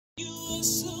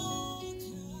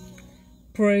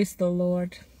Praise the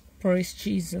Lord. Praise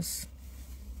Jesus.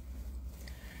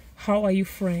 How are you,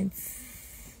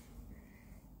 friends?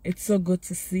 It's so good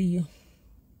to see you.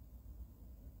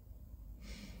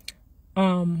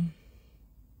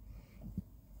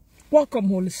 Welcome,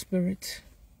 Holy Spirit.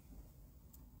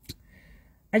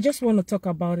 I just want to talk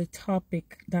about a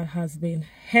topic that has been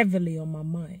heavily on my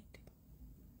mind.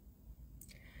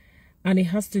 And it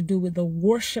has to do with the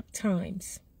worship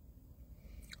times.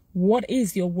 What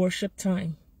is your worship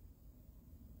time?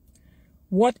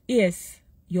 What is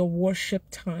your worship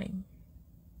time?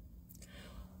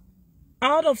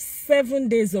 Out of 7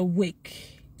 days a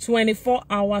week, 24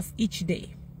 hours each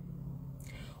day,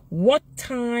 what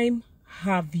time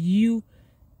have you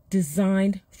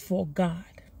designed for God,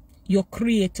 your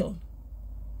Creator?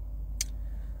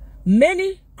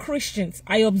 Many Christians,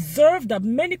 I observe that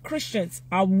many Christians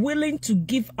are willing to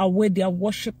give away their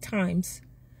worship times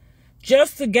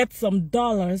just to get some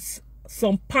dollars,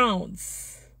 some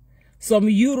pounds, some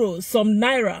euros, some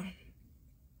naira.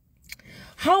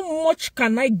 How much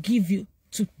can I give you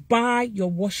to buy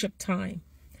your worship time?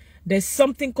 There's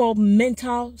something called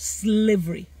mental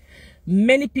slavery.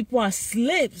 Many people are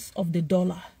slaves of the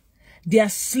dollar. They are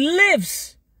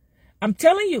slaves. I'm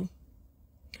telling you,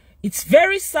 it's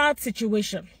very sad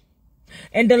situation.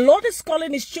 And the Lord is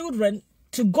calling his children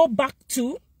to go back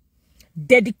to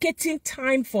dedicating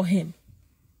time for him.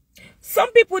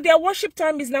 Some people, their worship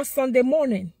time is not Sunday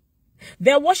morning.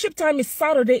 Their worship time is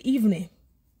Saturday evening.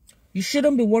 You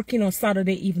shouldn't be working on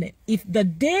Saturday evening. If the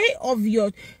day of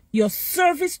your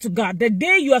service to God, the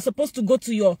day you are supposed to go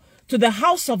to the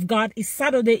house of God is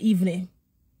Saturday evening,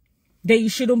 then you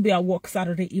shouldn't be at work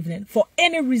Saturday evening for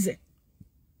any reason.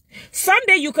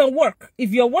 Sunday you can work.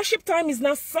 If your worship time is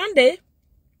not Sunday,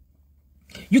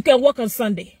 you can work on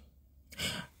Sunday.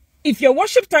 If your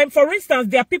worship time, for instance,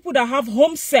 there are people that have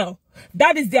home cell.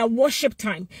 That is their worship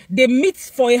time. They meet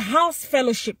for a house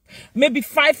fellowship. Maybe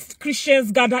 5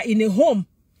 Christians gather in a home.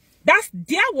 That's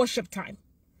their worship time.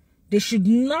 They should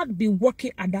not be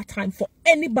working at that time for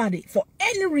anybody, for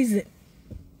any reason.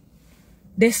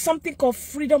 There's something called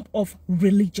freedom of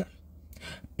religion.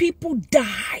 People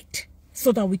died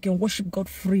so that we can worship God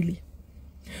freely.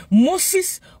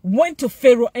 Moses went to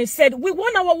Pharaoh and said, we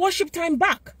want our worship time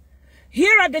back.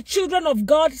 Here are the children of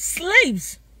God,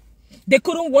 slaves. They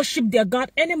couldn't worship their God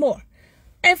anymore.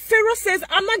 And Pharaoh says,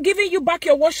 I'm not giving you back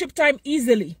your worship time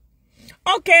easily.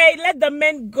 Okay, let the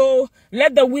men go,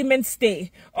 let the women stay.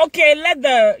 Okay,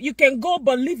 you can go,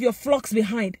 but leave your flocks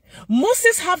behind.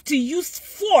 Moses have to use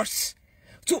force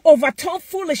to overturn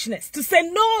foolishness, to say,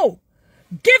 no,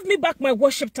 give me back my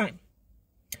worship time.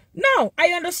 Now,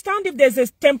 I understand if there's a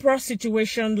temporary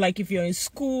situation, like if you're in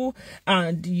school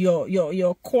and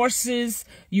your courses,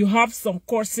 you have some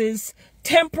courses,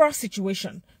 temporary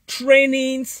situation,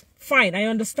 trainings, fine, I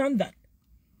understand that.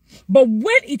 But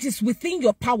when it is within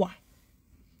your power,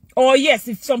 or yes,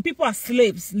 if some people are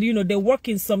slaves, they work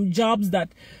in some jobs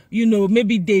that,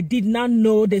 maybe they did not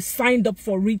know, they signed up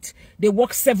for it, they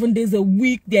work 7 days a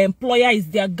week, their employer is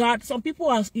their God. Some people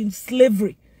are in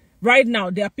slavery. Right now,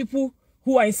 there are people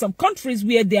who are in some countries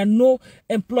where there are no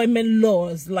employment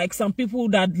laws, like some people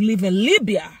that live in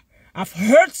Libya. I've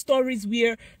heard stories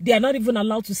where they are not even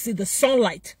allowed to see the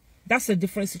sunlight. That's a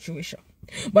different situation.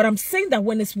 But I'm saying that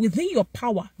when it's within your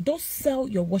power, don't sell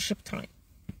your worship time.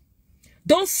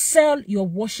 Don't sell your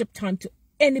worship time to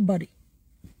anybody.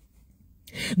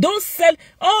 Don't sell,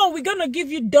 oh, we're going to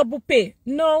give you double pay.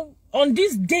 No, on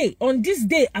this day,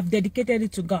 I've dedicated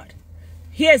it to God.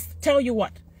 Tell you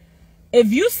what.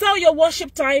 If you sell your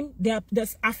worship time,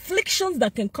 there's afflictions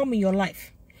that can come in your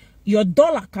life. Your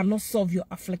dollar cannot solve your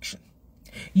affliction.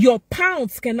 Your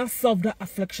pounds cannot solve that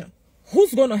affliction.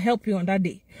 Who's going to help you on that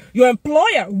day? Your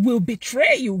employer will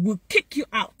betray you, will kick you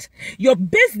out. Your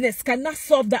business cannot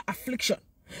solve that affliction.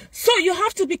 So you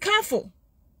have to be careful.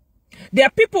 There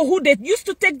are people who they used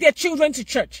to take their children to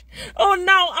church. Oh,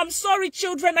 now I'm sorry,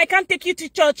 children, I can't take you to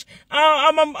church.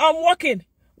 I'm working.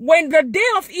 When the day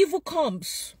of evil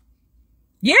comes,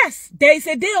 yes, there is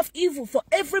a day of evil for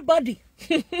everybody.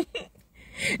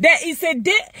 There is a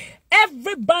day,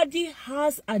 everybody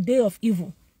has a day of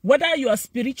evil. Whether you are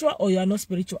spiritual or you are not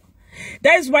spiritual.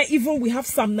 That is why even we have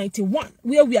Psalm 91,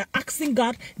 where we are asking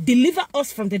God, deliver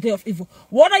us from the day of evil.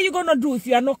 What are you going to do if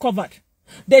you are not covered?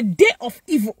 The day of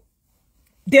evil.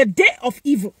 The day of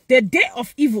evil. The day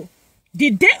of evil.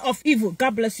 The day of evil.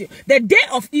 God bless you. The day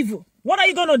of evil. What are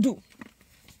you going to do?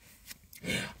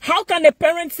 How can a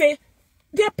parent say,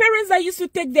 there are parents that used to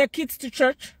take their kids to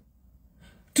church,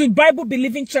 to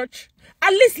Bible-believing church.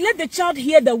 At least let the child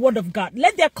hear the word of God.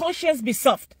 Let their conscience be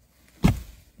soft.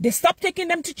 They stop taking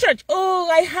them to church. Oh,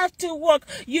 I have to work.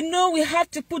 You know, we have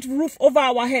to put roof over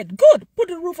our head. Good, put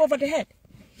the roof over the head.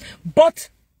 But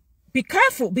be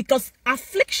careful, because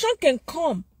affliction can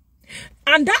come.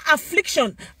 And that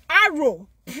affliction, arrow,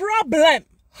 problem,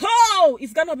 oh,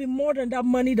 it's going to be more than that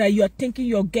money that you are thinking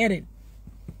you're getting.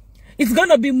 It's going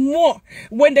to be more.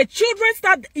 When the children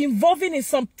start involving in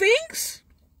some things,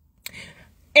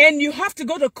 and you have to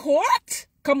go to court,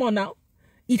 come on now.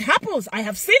 It happens. I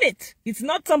have seen it. It's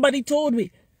not somebody told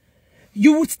me.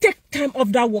 You would take time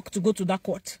off that work to go to that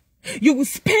court. You will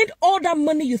spend all that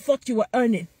money you thought you were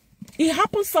earning. It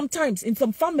happens sometimes in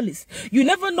some families. You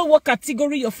never know what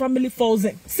category your family falls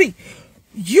in. See,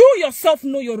 you yourself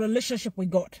know your relationship with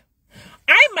God.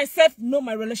 I myself know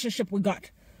my relationship with God.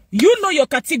 You know your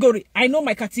category. I know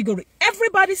my category.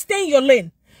 Everybody stay in your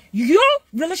lane. Your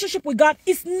relationship with God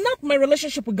is not my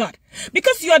relationship with God.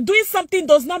 Because you are doing something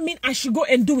does not mean I should go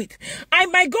and do it. I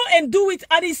might go and do it,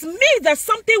 and it's me that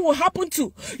something will happen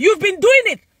to. You've been doing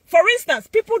it. For instance,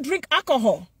 people drink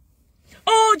alcohol.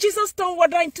 Oh, Jesus turned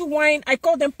water into wine. I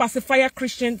call them pacifier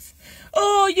Christians.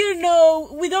 Oh, you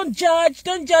know, we don't judge.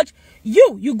 Don't judge.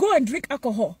 You go and drink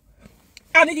alcohol.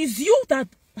 And it is you that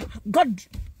got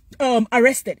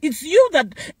arrested. It's you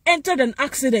that entered an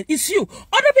accident. It's you.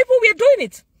 Other people were doing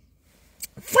it.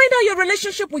 Find out your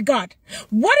relationship with God.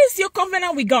 What is your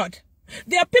covenant with God?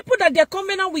 There are people that their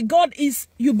covenant with God is,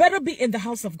 you better be in the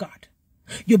house of God.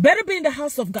 You better be in the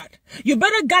house of God. You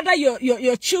better gather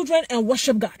your children and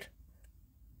worship God.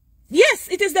 Yes,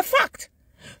 it is the fact.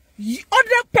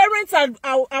 Other parents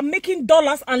are making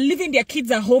dollars and leaving their kids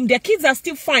at home. Their kids are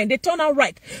still fine. They turn out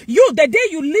right. You, the day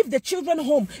you leave the children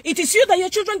home, it is you that your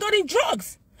children got in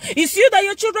drugs. It's you that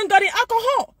your children got in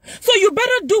alcohol. So you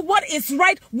better do what is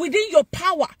right within your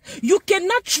power. You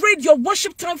cannot trade your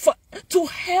worship time to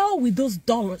hell with those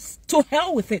dollars. To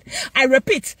hell with it. I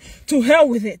repeat, to hell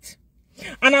with it.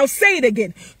 And I'll say it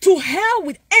again. To hell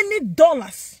with any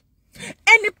dollars,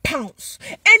 any pounds,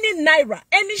 any naira,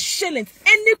 any shillings,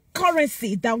 any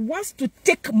currency that wants to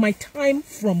take my time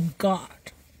from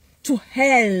God. To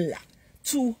hell.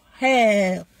 To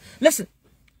hell. Listen.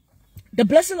 The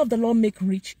blessing of the Lord make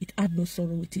rich, it add no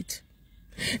sorrow with it.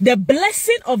 The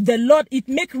blessing of the Lord, it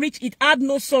make rich, it add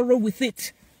no sorrow with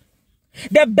it.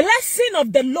 The blessing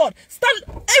of the Lord,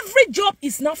 every job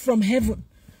is not from heaven.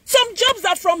 Some jobs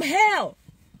are from hell.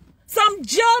 Some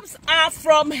jobs are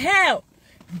from hell.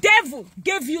 Devil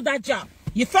gave you that job.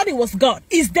 You thought it was God.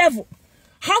 It's devil.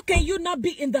 How can you not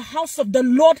be in the house of the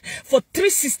Lord for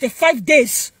 365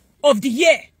 days of the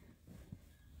year?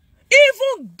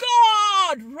 Even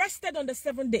God rested on the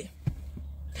 7th day.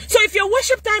 So if your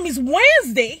worship time is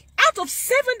Wednesday, out of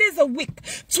 7 days a week,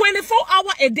 24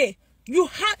 hours a day, you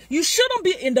shouldn't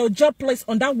be in the job place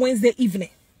on that Wednesday evening.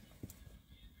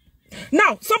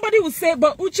 Now, somebody will say,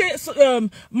 but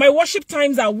Uche, my worship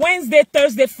times are Wednesday,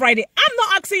 Thursday, Friday. I'm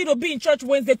not asking you to be in church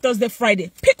Wednesday, Thursday,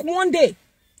 Friday. Pick one day.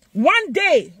 One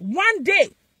day. One day.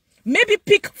 Maybe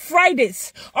pick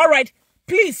Fridays. All right.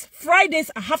 Please,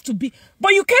 Fridays I have to be.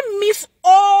 But you can't miss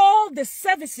all the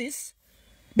services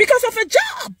because of a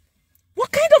job.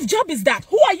 What kind of job is that?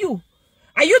 Who are you?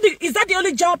 Is that the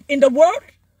only job in the world?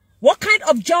 What kind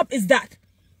of job is that?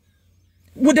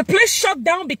 Would the place shut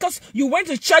down because you went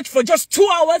to church for just 2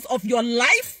 hours of your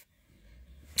life?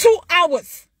 2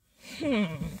 hours.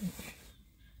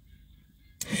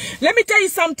 Let me tell you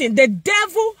something. The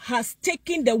devil has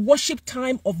taken the worship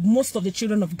time of most of the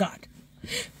children of God.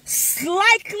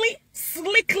 Slickly,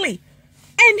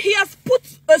 and he has put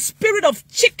a spirit of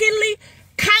chickenly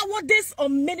cowardice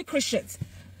on many Christians.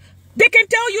 They can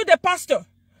tell you, the pastor,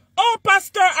 oh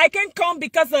pastor, I can't come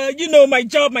because you know, my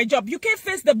job. You can't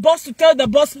face the boss to tell the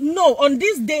boss no on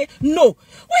this day. No,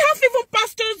 we have even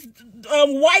pastors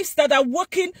wives that are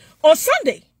working on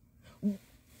Sunday.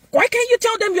 Why can't you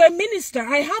tell them you're a minister?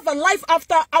 I have a life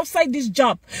outside this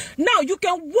job. Now you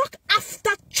can work after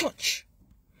church.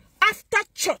 After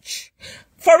church.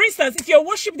 For instance, if your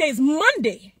worship day is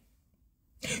Monday,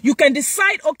 you can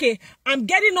decide, okay, I'm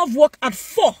getting off work at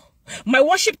 4. My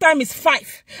worship time is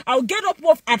 5. I'll get up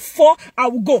work at 4. I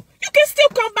will go. You can still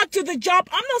come back to the job.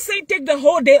 I'm not saying take the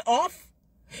whole day off.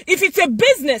 If it's a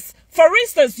business, for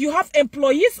instance, you have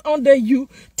employees under you,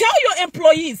 tell your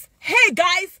employees, hey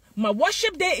guys, my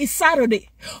worship day is Saturday.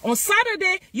 On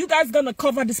Saturday, you guys gonna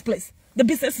cover this place. The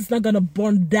business is not going to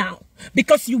burn down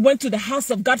because you went to the house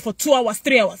of God for 2 hours,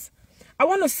 3 hours. I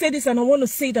want to say this, and I want to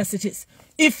say it as it is.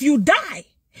 If you die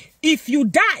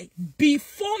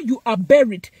before you are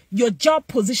buried, your job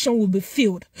position will be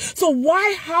filled. So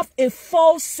why have a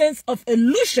false sense of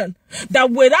illusion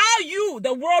that without you,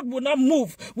 the world will not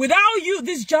move? Without you,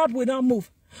 this job will not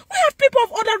move. We have people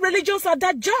of other religions at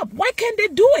that job. Why can't they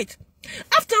do it?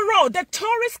 After all, the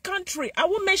tourist country, I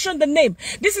won't mention the name.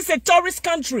 This is a tourist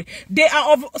country. They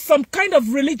are of some kind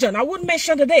of religion. I won't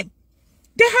mention the name.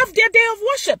 They have their day of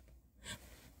worship.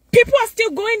 People are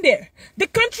still going there. The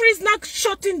country is not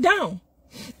shutting down.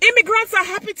 Immigrants are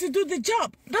happy to do the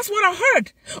job. That's what I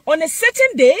heard. On a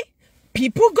certain day,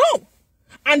 people go.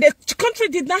 And the country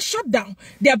did not shut down.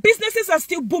 Their businesses are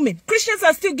still booming. Christians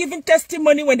are still giving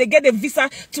testimony when they get a visa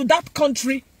to that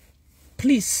country.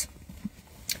 Please.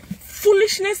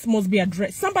 Foolishness must be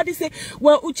addressed. Somebody say,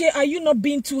 well, Uche, are you not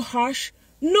being too harsh?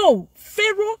 No.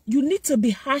 Pharaoh, you need to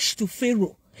be harsh to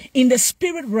Pharaoh in the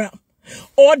spirit realm.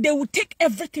 Or they will take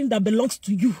everything that belongs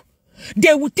to you.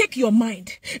 They will take your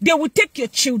mind. They will take your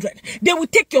children. They will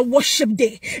take your worship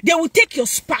day. They will take your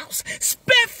spouse.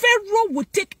 Pharaoh will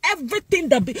take everything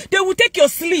they will take your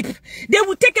sleep. They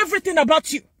will take everything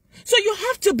about you. So you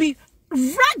have to be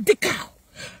radical.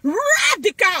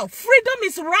 Radical. Freedom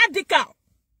is radical.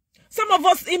 Some of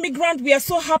us immigrants, we are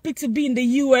so happy to be in the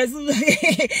U.S.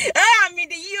 I'm in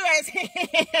the U.S.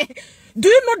 Do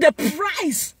you know the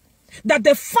price that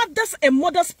the fathers and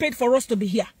mothers paid for us to be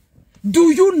here?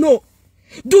 Do you know?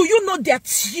 Do you know their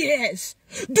tears?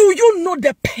 Do you know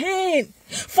the pain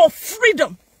for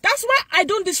freedom? That's why I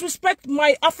don't disrespect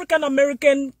my African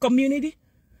American community.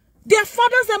 Their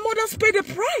fathers and mothers paid the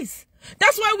price.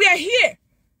 That's why we are here.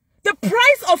 The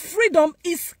price of freedom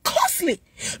is costly.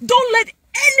 Don't let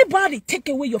anybody take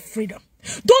away your freedom.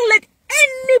 Don't let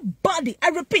anybody, I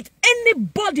repeat,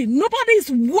 anybody, nobody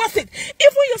is worth it.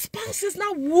 Even your spouse is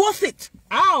not worth it.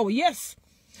 Oh, yes.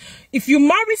 If you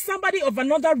marry somebody of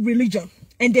another religion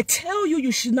and they tell you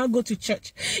you should not go to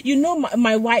church, you know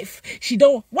my wife, she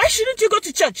don't, why shouldn't you go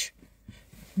to church?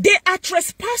 They are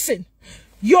trespassing.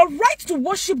 Your right to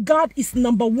worship God is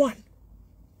number one.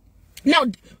 Now,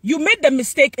 you made the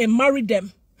mistake and married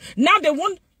them. Now they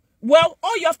want, well,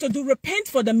 all you have to do, repent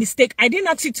for the mistake. I didn't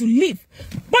ask you to leave.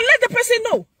 But let the person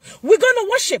know. We're going to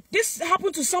worship. This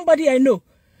happened to somebody I know.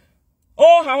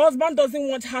 Oh, her husband doesn't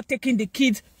want her taking the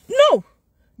kids. No.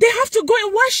 They have to go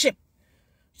and worship.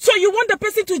 So you want the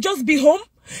person to just be home?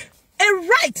 A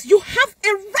right. You have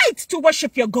a right to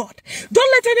worship your God.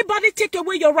 Don't let anybody take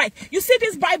away your right. You see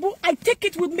this Bible? I take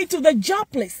it with me to the job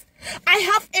place. I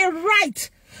have a right.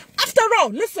 After all,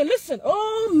 listen.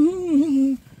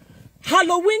 Oh,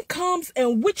 Halloween comes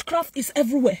and witchcraft is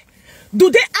everywhere. Do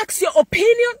they ask your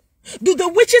opinion? Do the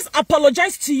witches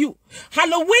apologize to you?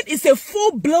 Halloween is a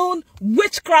full-blown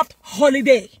witchcraft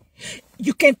holiday.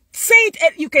 You can say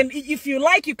it, you can, if you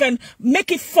like, you can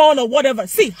make it fun or whatever.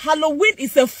 See, Halloween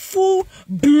is a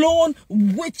full-blown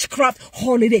witchcraft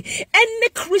holiday. Any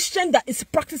Christian that is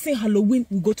practicing Halloween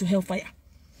will go to hellfire.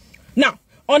 Now,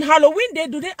 on Halloween day,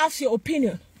 do they ask your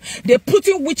opinion? They're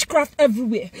putting witchcraft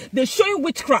everywhere. They're showing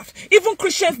witchcraft. Even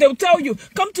Christians, they'll tell you,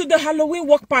 come to the Halloween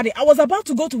work party. I was about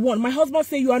to go to one. My husband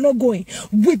said, you are not going.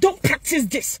 We don't practice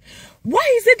this. Why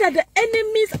is it that the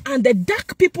enemies and the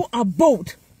dark people are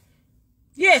bold?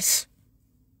 Yes.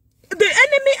 The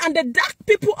enemy and the dark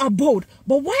people are bold.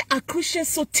 But why are Christians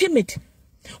so timid?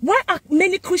 Why are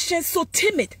many Christians so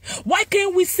timid? Why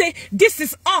can't we say, this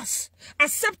is us?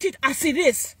 Accept it as it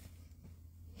is.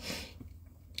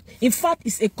 In fact,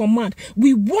 it's a command.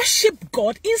 We worship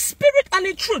God in spirit and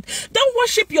in truth. Don't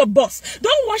worship your boss.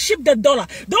 Don't worship the dollar.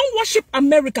 Don't worship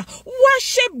America.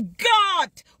 Worship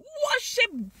God.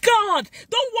 Worship God.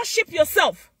 Don't worship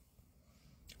yourself.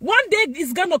 One day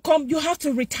it's going to come, you have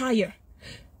to retire.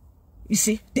 You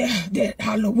see, the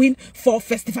Halloween fall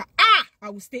festival. I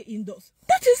will stay indoors.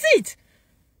 That is it.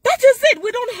 That is it.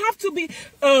 We don't have to be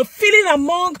feeling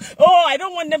among, oh, I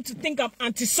don't want them to think I'm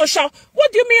antisocial.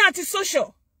 What do you mean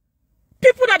antisocial?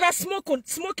 People that are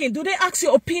smoking, do they ask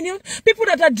your opinion? People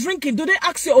that are drinking, do they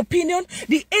ask your opinion?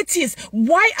 The atheists,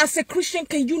 why as a Christian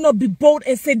can you not be bold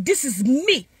and say, this is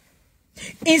me?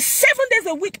 In 7 days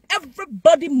a week,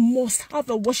 everybody must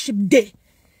have a worship day.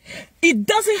 It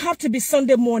doesn't have to be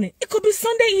Sunday morning. It could be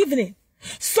Sunday evening.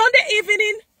 Sunday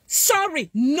evening, sorry,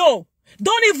 no.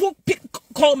 Don't even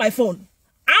call my phone.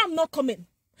 I'm not coming.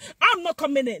 I'm not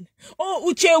coming in.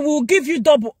 Oh, Uche will give you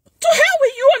double. To hell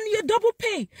with you and your double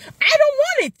pay. I don't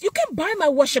want it. You can buy my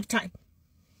worship time.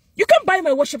 You can buy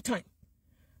my worship time.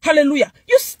 Hallelujah.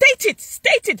 You state it.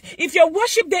 State it. If your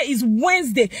worship day is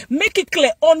Wednesday, make it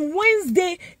clear. On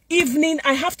Wednesday evening,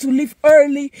 I have to leave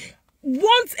early.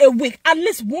 Once a week. At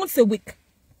least once a week.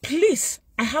 Please.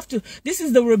 I have to. This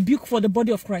is the rebuke for the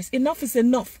body of Christ. Enough is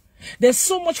enough. There's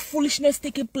so much foolishness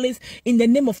taking place in the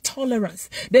name of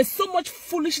tolerance. There's so much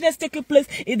foolishness taking place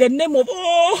in the name of,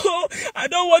 oh, I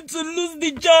don't want to lose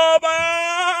the job.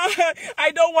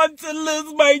 I don't want to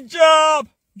lose my job.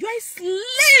 You are a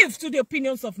slave to the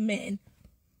opinions of men.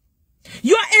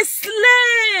 You are a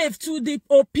slave to the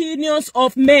opinions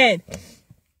of men.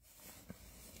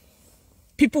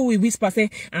 People will whisper, say,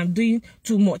 I'm doing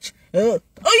too much. Oh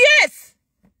yes!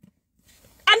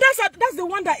 And that's the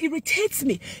one that irritates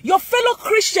me. Your fellow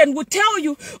Christian will tell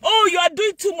you, oh, you are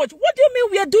doing too much. What do you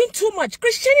mean we are doing too much?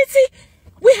 Christianity,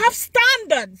 we have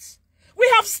standards. We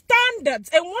have standards.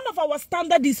 And one of our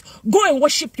standards is go and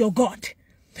worship your God.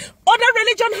 Other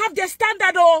religions have their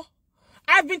standard. Oh,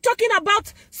 I've been talking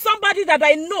about somebody that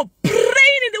I know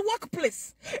praying in the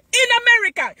workplace in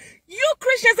America. You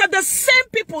Christians are the same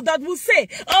people that will say,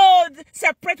 oh,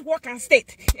 separate work and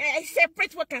state.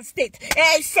 Separate work and state.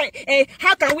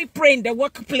 How can we pray in the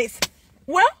workplace?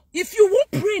 Well, if you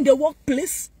won't pray in the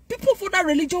workplace, people for that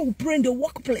religion will pray in the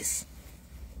workplace.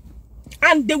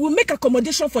 And they will make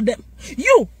accommodation for them.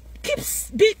 You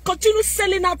continue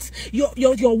selling out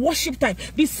your worship time.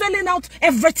 Be selling out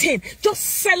everything. Just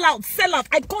sell out.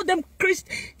 I call them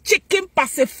chicken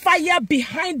pacifier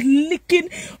behind licking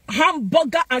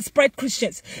hamburger and Sprite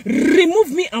Christians.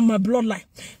 Remove me and my bloodline.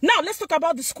 Now let's talk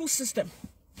about the school system.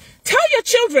 Tell your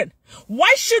children,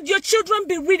 why should your children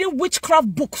be reading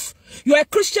witchcraft books? You're a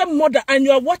Christian mother and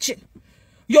you're watching.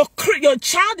 Your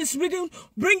child is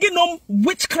bringing home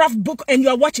witchcraft book and you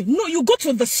are watching. No, you go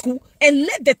to the school and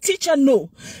let the teacher know,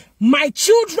 my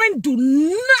children do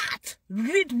not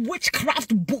read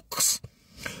witchcraft books.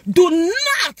 Do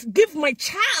not give my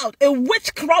child a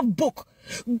witchcraft book.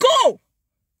 Go.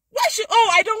 Why should,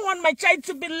 I don't want my child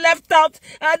to be left out.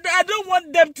 I don't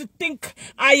want them to think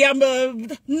I am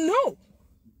no.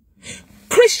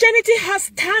 Christianity has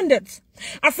standards.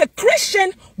 As a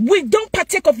Christian, we don't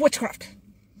partake of witchcraft.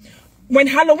 When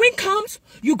Halloween comes,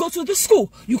 you go to the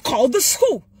school. You call the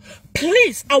school.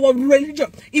 Please, our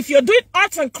religion, if you're doing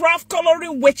arts and craft,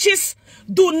 coloring witches,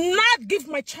 do not give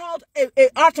my child a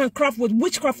art and craft with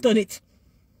witchcraft on it.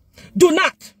 Do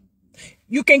not.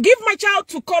 You can give my child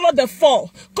to color the fall,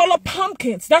 color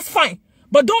pumpkins. That's fine.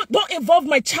 But don't involve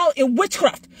my child in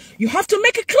witchcraft. You have to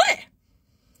make it clear.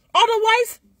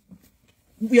 Otherwise,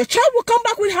 your child will come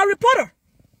back with Harry Potter.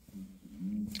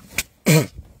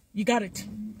 You got it.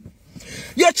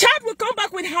 Your child will come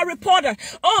back with Harry Potter.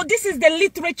 Oh, this is the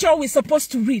literature we're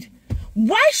supposed to read.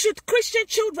 Why should Christian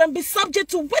children be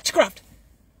subject to witchcraft?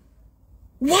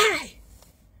 Why?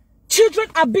 Children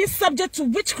are being subject to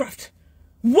witchcraft.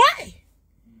 Why?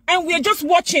 And we're just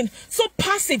watching, so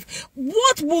passive.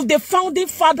 What will the founding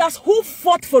fathers who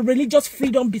fought for religious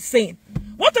freedom be saying?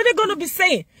 What are they going to be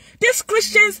saying? These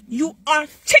Christians, you are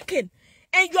chicken.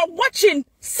 And you're watching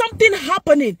something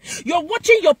happening. You're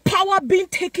watching your power being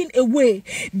taken away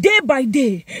day by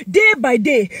day, day by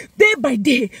day, day by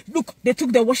day. Look, they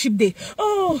took the worship day.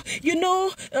 Oh,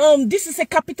 this is a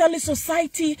capitalist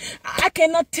society. I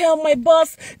cannot tell my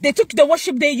boss. They took the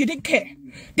worship day. You didn't care.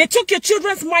 They took your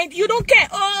children's mind. You don't care.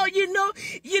 Oh,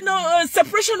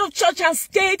 separation of church and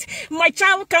state. My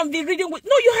child can be reading with.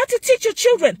 No, you have to teach your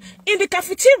children in the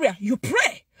cafeteria. You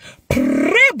pray.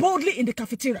 Pray boldly in the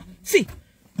cafeteria. See,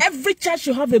 every child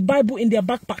should have a Bible in their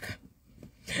backpack.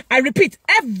 I repeat,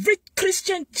 every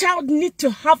Christian child needs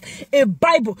to have a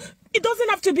Bible. It doesn't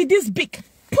have to be this big.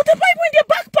 Put a Bible in their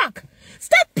backpack.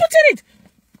 Start putting it.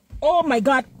 Oh my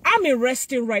God, I'm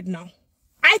arresting right now.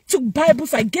 I took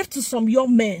Bibles I gave to some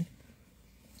young men.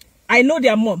 I know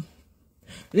their mom.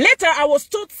 Later, I was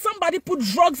told somebody put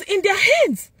drugs in their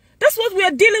hands. That's what we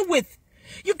are dealing with.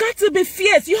 You got to be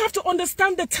fierce. You have to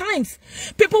understand the times.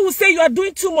 People will say you are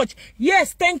doing too much.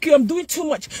 Yes, thank you, I'm doing too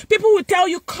much. People will tell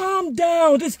you, calm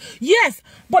down. Yes,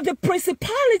 but the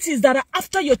principalities that are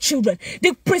after your children,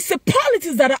 the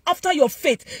principalities that are after your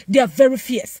faith, they are very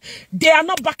fierce. They are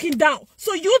not backing down.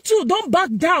 So you too, don't back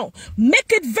down.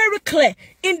 Make it very clear.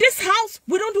 In this house,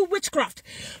 we don't do witchcraft.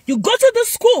 You go to the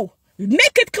school,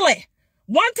 make it clear.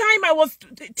 One time I was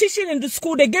teaching in the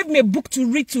school, they gave me a book to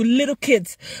read to little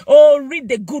kids. Oh, read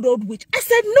the good old witch. I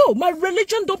said, no, my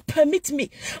religion don't permit me.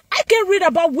 I can read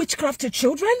about witchcraft to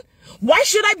children. Why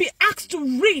should I be asked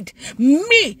to read?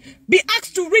 Be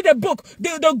asked to read a book,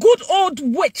 the good old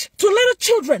witch, to little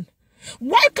children?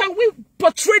 Why can't we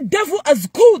portray devil as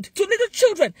good to little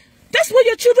children? That's what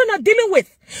your children are dealing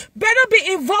with. Better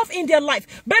be involved in their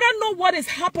life. Better know what is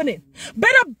happening.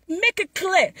 Better make it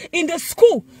clear in the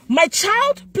school. My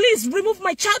child, please remove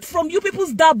my child from you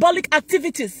people's diabolic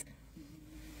activities.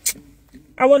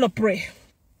 I want to pray.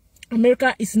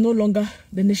 America is no longer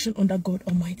the nation under God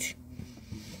Almighty.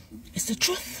 It's the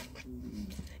truth.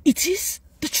 It is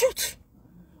the truth.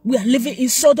 We are living in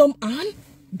Sodom and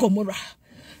Gomorrah.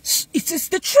 It is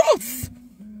the truth.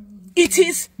 It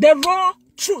is the raw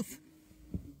truth.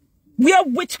 where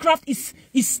witchcraft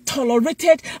is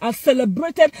tolerated and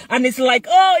celebrated, and it's like,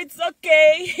 oh, it's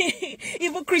okay.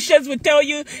 Even Christians will tell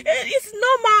you it's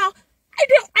normal.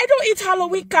 I don't eat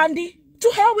Halloween candy.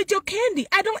 To hell with your candy.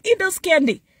 I don't eat those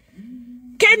candy.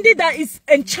 Candy that is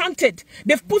enchanted.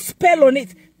 They've put spell on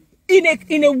it.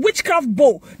 In a witchcraft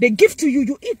bowl. They give to you,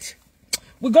 you eat.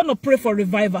 We're going to pray for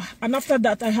revival. And after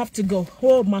that, I have to go.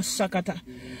 Oh, Masakata.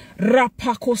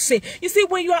 Rapakose. You see,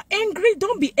 when you are angry,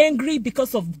 don't be angry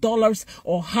because of dollars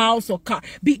or house or car.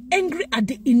 Be angry at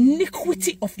the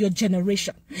iniquity of your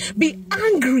generation. Be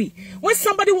angry. When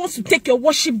somebody wants to take your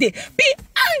worship day, be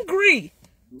angry.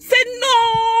 Say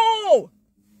no.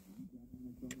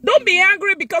 Don't be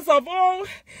angry because of, oh,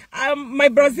 my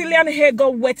Brazilian hair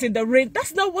got wet in the rain.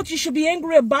 That's not what you should be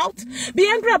angry about. Be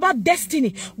angry about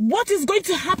destiny. What is going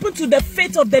to happen to the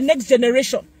fate of the next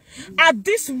generation? At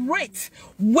this rate,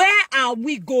 where are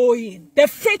we going? The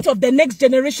fate of the next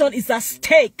generation is at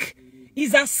stake.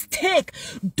 Is at stake.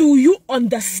 Do you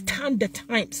understand the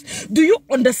times? Do you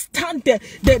understand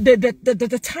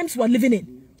the times we're living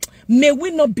in? May we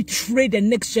not betray the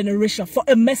next generation for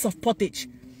a mess of pottage.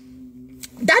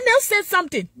 Daniel said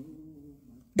something.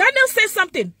 Daniel said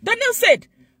something. Daniel said,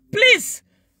 please,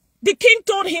 the king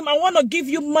told him, I want to give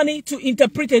you money to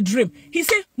interpret a dream. He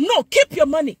said, no, keep your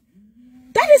money.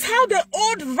 That is how the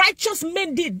old righteous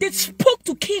men did. They spoke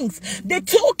to kings. They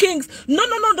told kings, no,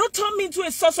 don't turn me into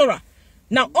a sorcerer.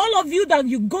 Now, all of you that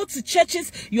you go to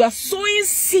churches, you are sowing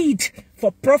seed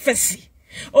for prophecy.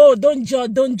 Oh, don't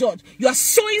judge, don't judge. You are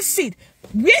sowing seed.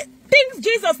 Things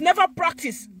Jesus never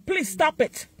practiced. Please stop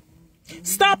it.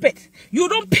 Stop it. You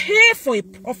don't pay for a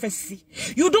prophecy.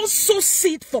 You don't sow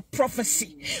seed for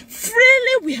prophecy.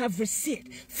 Freely we have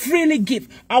received. Freely give.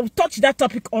 I'll touch that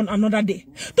topic on another day.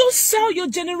 Don't sell your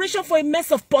generation for a mess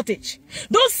of pottage.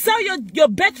 Don't sell your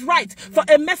birthright for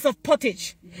a mess of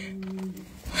pottage.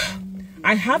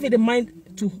 I have it in mind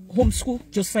to homeschool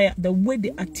Josiah the way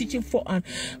they are teaching for, and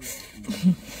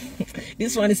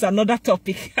this one is another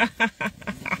topic.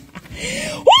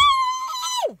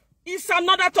 Woo! It's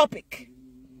another topic.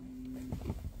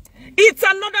 It's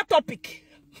another topic.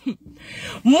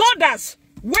 Mothers,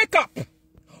 wake up.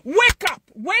 Wake up,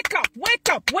 wake up, wake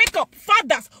up, wake up.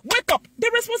 Fathers, wake up. The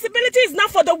responsibility is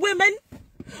not for the women.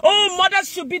 Oh, mothers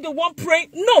should be the one praying.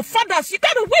 No, fathers, you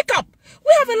gotta wake up.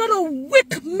 We have a lot of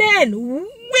weak men.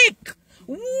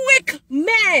 Weak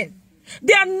men.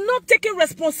 They are not taking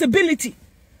responsibility.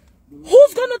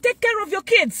 Who's gonna take care of your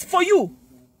kids for you?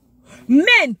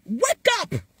 Men, wake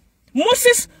up.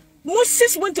 Moses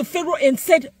went to Pharaoh and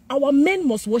said, our men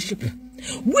must worship.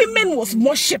 Women must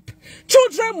worship.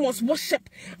 Children must worship.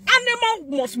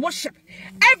 Animals must worship.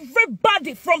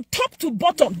 Everybody from top to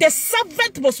bottom, the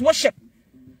servant must worship.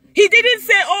 He didn't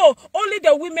say, oh, only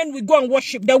the women will go and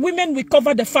worship. The women will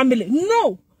cover the family.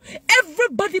 No.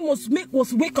 Everybody must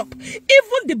wake up.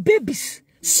 Even the babies,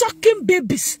 sucking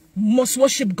babies, must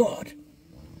worship God.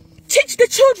 Teach the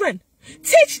children.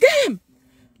 Teach them.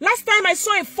 Last time I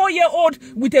saw a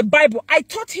 4-year-old with a Bible, I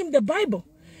taught him the Bible.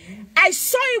 I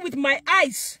saw it with my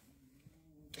eyes.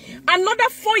 Another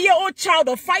 4-year-old child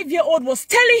or 5-year-old was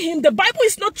telling him the Bible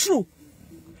is not true.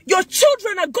 Your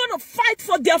children are going to fight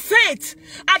for their faith.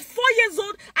 At 4 years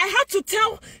old, I had to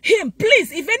tell him,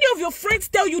 please, if any of your friends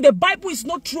tell you the Bible is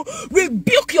not true,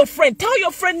 rebuke your friend. Tell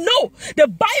your friend, no, the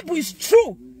Bible is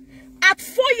true. At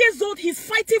 4 years old, he's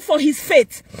fighting for his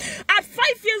faith. At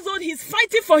 5 years old, he's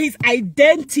fighting for his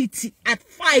identity. At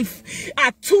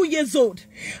 2 years old.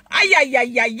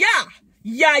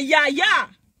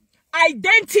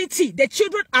 Identity. The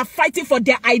children are fighting for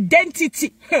their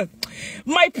identity.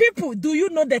 My people, do you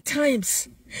know the times?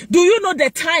 Do you know the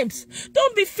times?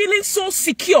 Don't be feeling so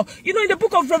secure. You know, in the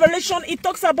book of Revelation, it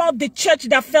talks about the church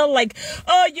that felt like,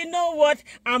 oh, you know what?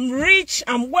 I'm rich,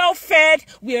 I'm well fed.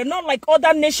 We are not like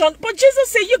other nations. But Jesus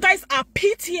said, you guys are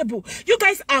pitiable. You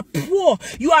guys are poor.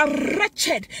 You are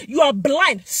wretched. You are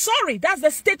blind. Sorry, that's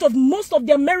the state of most of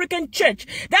the American church.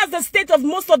 That's the state of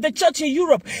most of the church in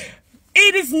Europe.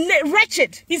 It is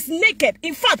wretched. It's naked.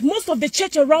 In fact, most of the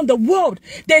church around the world,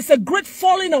 there's a great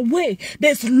falling away.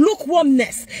 There's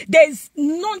lukewarmness. There's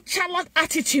nonchalant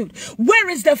attitude. Where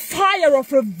is the fire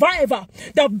of revival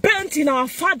that burnt in our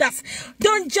fathers?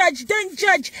 Don't judge. Don't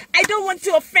judge. I don't want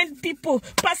to offend people.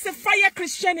 Pacify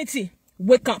Christianity.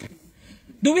 Wake up.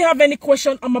 Do we have any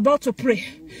question? I'm about to pray.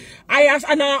 I ask,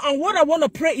 and what I want to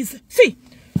pray is, see,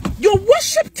 your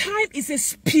worship time is a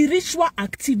spiritual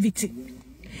activity.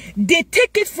 They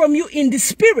take it from you in the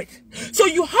spirit. So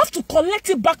you have to collect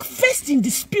it back first in the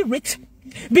spirit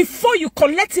before you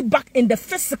collect it back in the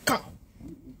physical.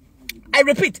 I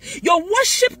repeat, your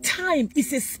worship time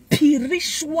is a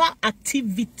spiritual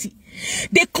activity.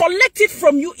 They collect it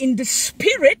from you in the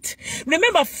spirit.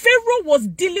 Remember, Pharaoh was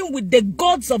dealing with the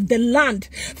gods of the land.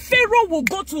 Pharaoh will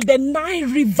go to the Nile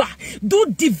River, do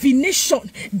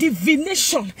divination,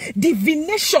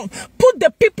 put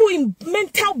the people in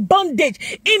mental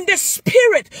bondage in the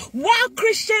spirit. While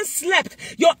Christians slept,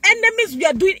 your enemies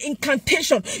were doing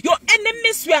incantation. Your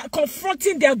enemies were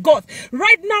confronting their God.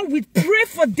 Right now, we pray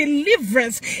for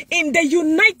deliverance in the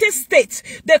United States.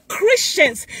 The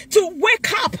Christians to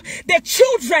wake up, the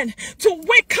children to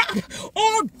wake up.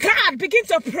 Oh God, begin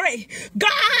to pray.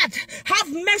 God,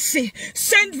 have mercy.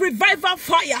 Send revival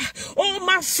fire. Oh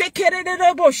my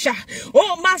sekeredebosha.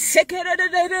 Oh my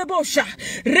sekeredebosha.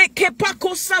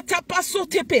 Rekepako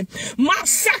satapasotepe.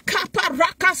 Masaka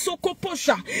paraka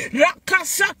sokoposha.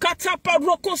 Rakasaka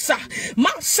taparokosa.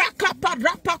 Masaka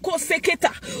parapako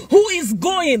seketa. Who is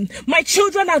going? My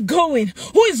children are going.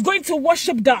 Who is going to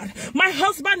worship God? My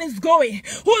husband is going.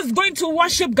 Who is going to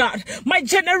worship God? My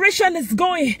generation is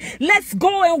going. Let's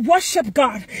go and worship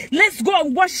God. Let's go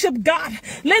and worship God.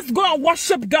 Let's go and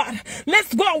worship God.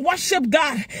 Let's go and worship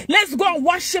God. Let's go and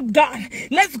worship God.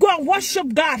 Let's go and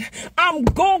worship God. I'm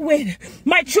going.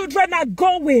 My children are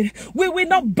going. We will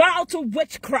not bow to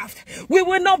witchcraft. We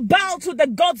will not bow to the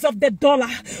gods of the dollar.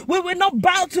 We will not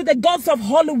bow to the gods of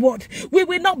Hollywood. We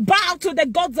will not bow to the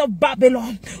gods of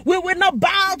Babylon. We will not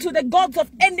bow to the gods of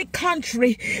any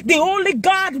country. The only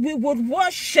God we would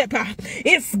worship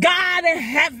is God in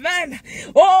heaven.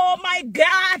 Oh my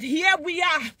God, here we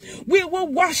are. We will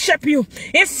worship you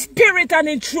in spirit and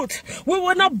in truth. We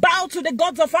will not bow to the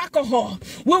gods of alcohol.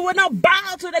 We will not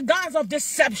bow to the gods of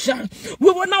deception.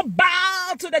 We will not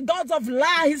bow to the gods of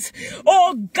lies.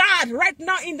 Oh God, right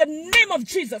now in the name of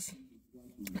Jesus.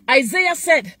 Isaiah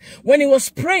said when he was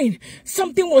praying,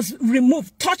 something was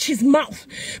removed. Touch his mouth.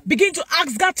 Begin to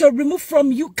ask God to remove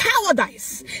from you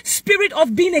cowardice, spirit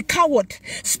of being a coward,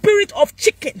 spirit of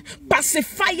chicken,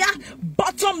 pacifier,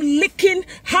 bottom licking,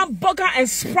 hamburger and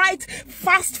Sprite,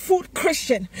 fast food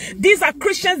Christian. These are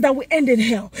Christians that will end in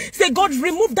hell. Say, God,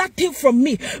 remove that thing from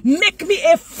me. Make me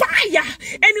a fire.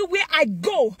 Anywhere I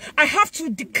go, I have to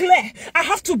declare. I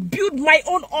have to build my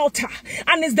own altar.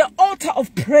 And it's the altar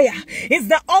of prayer. It's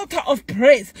the altar of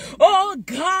praise. Oh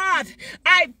God,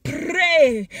 I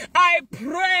pray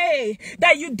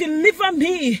that you deliver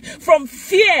me from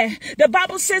fear. The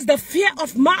Bible says the fear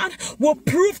of man will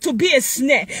prove to be a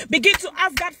snare. Begin to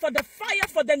ask God for the fire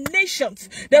for the nations,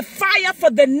 the fire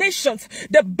for the nations,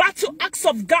 the battle axe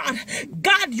of God.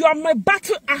 God, you are my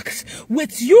battle axe.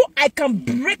 With you, I can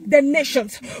break the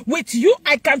nations. With you,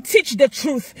 I can teach the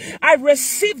truth. I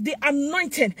receive the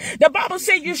anointing. The Bible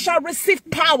says you shall receive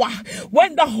power.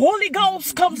 When the Holy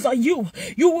Ghost comes on you,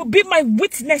 you will be my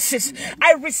witnesses.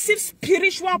 I receive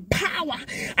spiritual power.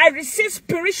 I receive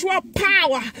spiritual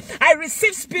power. I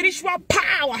receive spiritual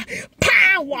power.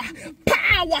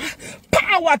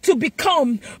 Power to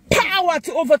become, power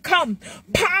to overcome,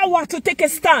 power to take a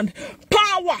stand,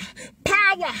 power.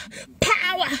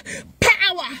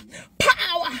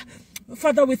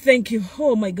 Father, we thank you.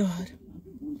 Oh my God.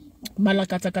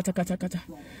 Malakata kata kata kata.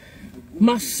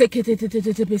 Masekete.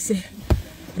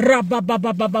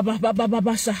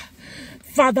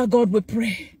 Father God, we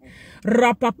pray.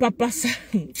 Rapapapasa.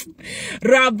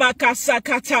 Rabakasa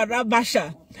kata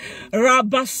rabasha.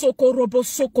 Rabasoko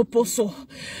robosoko poso.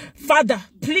 Father,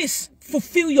 please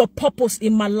fulfill your purpose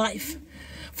in my life.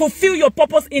 Fulfill your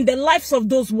purpose in the lives of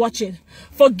those watching.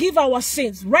 Forgive our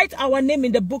sins. Write our name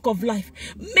in the book of life.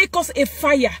 Make us a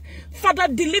fire. Father,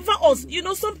 deliver us. You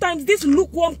know, sometimes these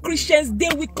lukewarm Christians, they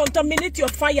will contaminate your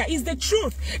fire. It's the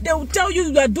truth. They will tell you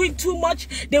you are doing too much.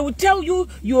 They will tell you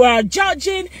you are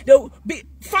judging. They will be...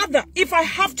 Father, if I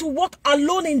have to walk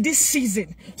alone in this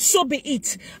season, so be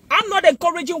it. I'm not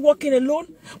encouraging walking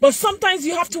alone, but sometimes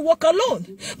you have to walk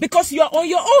alone because you are on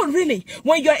your own, really.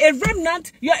 When you're a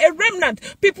remnant, you're a remnant.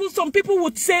 Some people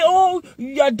would say, oh,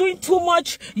 you are doing too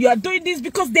much. You are doing this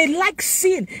because they like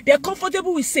sin. They're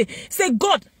comfortable with sin. Say,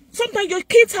 God, sometimes your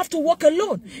kids have to walk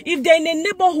alone. If they're in a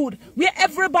neighborhood where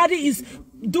everybody is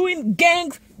doing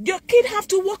gangs, your kid have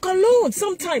to walk alone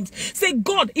sometimes. Say,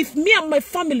 God, if me and my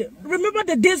family, remember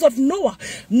the days of Noah.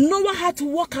 Noah had to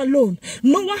walk alone.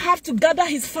 Noah had to gather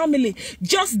his family,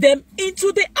 just them,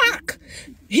 into the ark.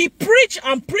 He preached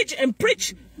and preached and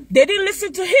preached. They didn't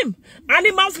listen to him.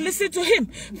 Animals listened to him.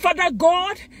 Father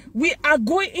God, we are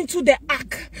going into the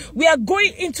ark. We are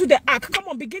going into the ark. Come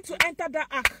on, begin to enter the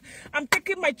ark. I'm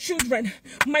taking my children,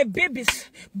 my babies,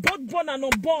 both born and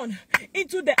unborn,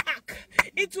 into the ark.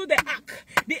 Into the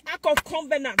ark of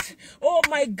covenant. Oh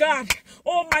my God.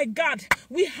 Oh my God.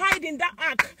 We hide in that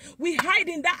ark. We hide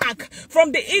in that ark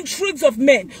from the intrigues of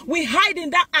men. We hide in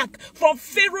that ark from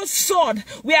Pharaoh's sword.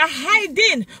 We are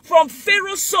hiding from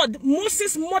Pharaoh's sword.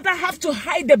 Moses' mother have to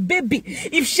hide the baby.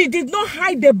 If she did not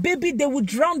hide the baby, they would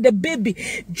drown the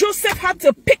baby. Joseph had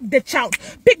to pick the child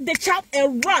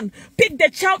and run. Pick the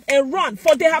child and run,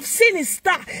 for they have seen his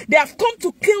star. They have come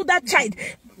to kill that child.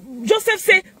 Joseph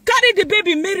said, carry the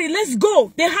baby, Mary, let's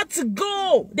go. They had to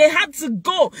go. They had to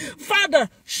go. Father,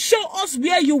 show us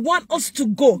where you want us to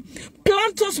go.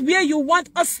 Plant us where you want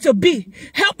us to be.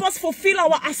 Help us fulfill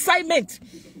our assignment.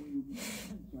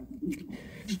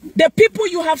 The people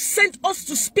you have sent us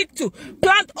to speak to,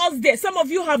 plant us there. Some of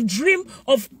you have dreamed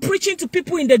of preaching to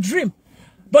people in the dream,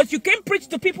 but you can't preach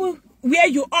to people where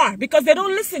you are because they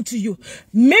don't listen to you.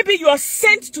 Maybe you are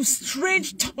sent to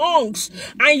strange tongues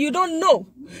and you don't know.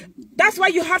 That's why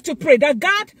you have to pray that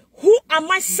God, who am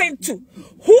I sent to?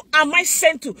 Who am I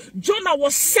sent to? Jonah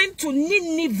was sent to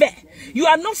Nineveh. You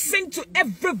are not sent to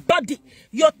everybody.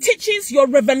 Your teachings, your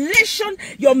revelation,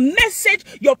 your message,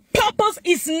 your purpose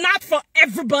is not for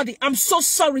everybody. I'm so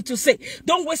sorry to say.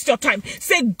 Don't waste your time.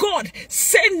 Say, God,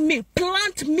 send me,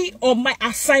 plant me on my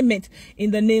assignment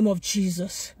in the name of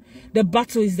Jesus. The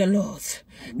battle is the Lord's.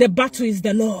 The battle is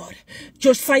the Lord.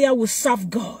 Josiah will serve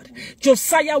God.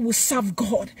 Josiah will serve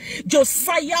God.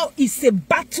 Josiah is a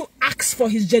battle axe for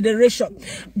his generation.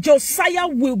 Josiah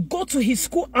will go to his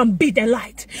school and be the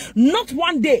light. Not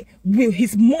one day will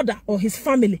his mother or his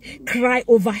family cry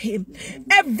over him.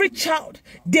 Every child,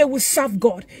 they will serve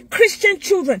God. Christian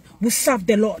children will serve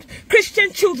the Lord.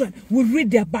 Christian children will read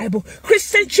their Bible.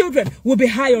 Christian children will be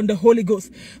high on the Holy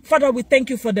Ghost. Father, we thank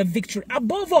you for the victory.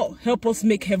 Above all, help us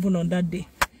make heaven on that day.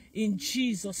 In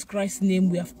Jesus Christ's name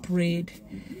we have prayed.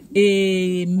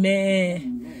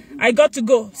 Amen. I got to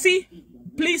go. See,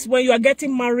 please, when you are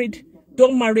getting married,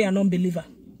 don't marry an unbeliever.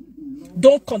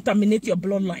 Don't contaminate your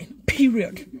bloodline.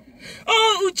 Period.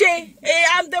 Oh, Uche,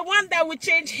 I'm the one that will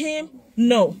change him.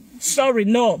 No, sorry,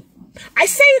 no. I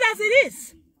say it as it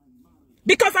is.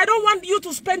 Because I don't want you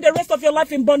to spend the rest of your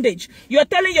life in bondage. You're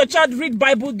telling your child, read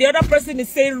Bible. The other person is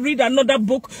saying, read another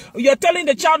book. You're telling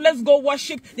the child, let's go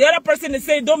worship. The other person is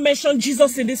saying, don't mention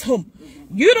Jesus in this home.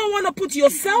 You don't want to put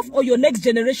yourself or your next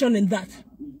generation in that.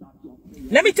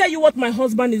 Let me tell you what my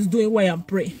husband is doing while I'm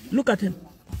praying. Look at him.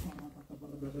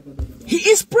 He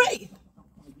is praying.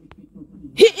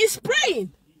 He is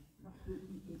praying.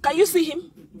 Can you see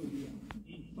him?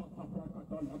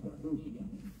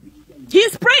 He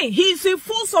is praying. He is in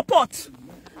full support.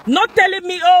 Not telling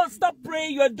me, oh, stop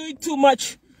praying. You are doing too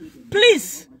much.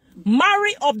 Please,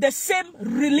 marry of the same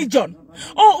religion.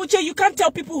 Oh, Uche, you can't tell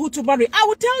people who to marry. I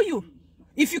will tell you.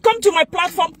 If you come to my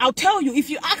platform, I'll tell you. If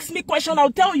you ask me a question,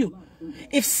 I'll tell you.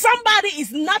 If somebody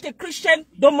is not a Christian,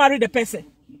 don't marry the person.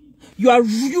 You are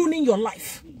ruining your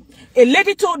life. A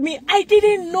lady told me, I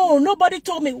didn't know. Nobody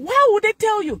told me. Why would they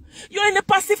tell you? You're in a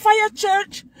pacifier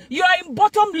church. You are in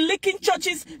bottom-licking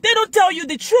churches. They don't tell you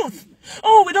the truth.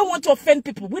 Oh, we don't want to offend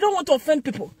people. We don't want to offend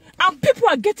people. And people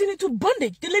are getting into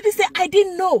bondage. The lady said, I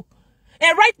didn't know.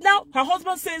 And right now, her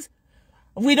husband says,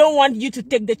 we don't want you to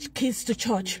take the kids to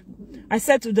church. I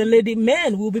said to the lady,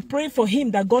 man, we'll be praying for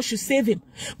him that God should save him.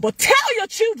 But tell your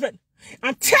children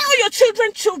and tell your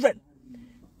children,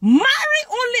 marry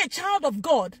only a child of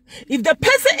God. If the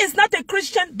person is not a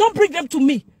Christian, don't bring them to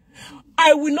me.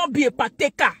 I will not be a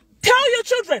partaker. Tell your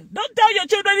children. Don't tell your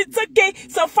children it's okay.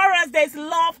 So far as there's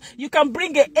love, you can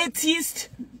bring an atheist.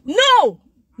 No.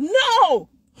 No.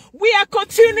 We are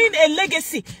continuing a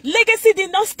legacy. Legacy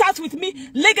did not start with me.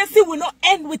 Legacy will not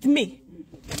end with me.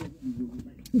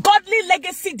 Godly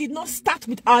legacy did not start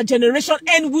with our generation,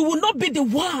 and we will not be the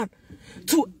one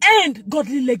to end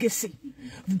godly legacy.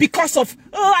 Because of,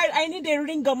 oh, I need a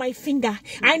ring on my finger.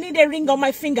 I need a ring on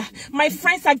my finger. My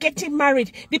friends are getting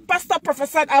married. The pastor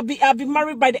prophesied I'll be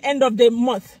married by the end of the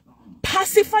month.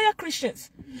 Pacifier Christians.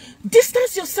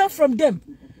 Distance yourself from them.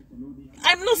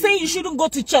 I'm not saying you shouldn't go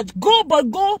to church. Go,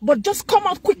 but just come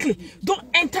out quickly. Don't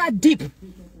enter deep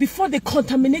before they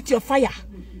contaminate your fire.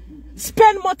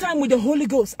 Spend more time with the Holy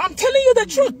Ghost. I'm telling you the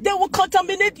truth. They will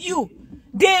contaminate you.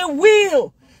 They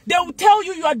will. They will tell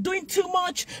you you are doing too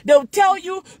much. They will tell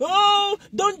you, oh,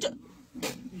 don't.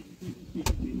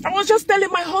 I was just telling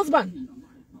my husband.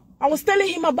 I was telling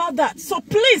him about that. So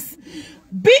please,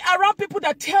 be around people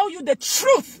that tell you the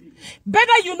truth.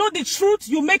 Better you know the truth,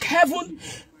 you make heaven,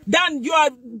 than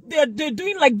they're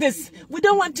doing like this. We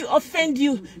don't want to offend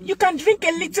you. You can drink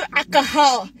a little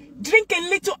alcohol. drink a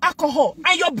little alcohol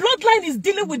and your bloodline is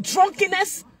dealing with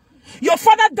drunkenness. Your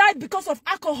father died because of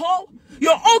alcohol.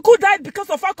 Your uncle died because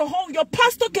of alcohol. Your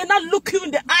pastor cannot look you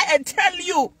in the eye and tell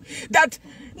you that,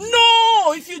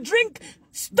 no, if you drink,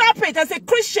 stop it as a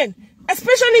Christian,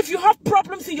 especially if you have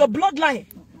problems in your bloodline.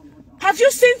 Have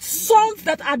you seen sons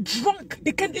that are drunk?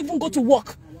 They can't even go to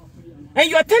work. And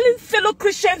you are telling fellow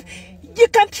Christians, you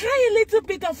can try a little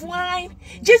bit of wine.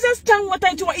 Jesus turned water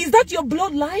into wine. Is that your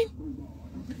bloodline?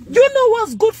 You know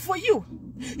what's good for you.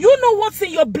 You know what's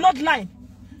in your bloodline.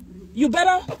 You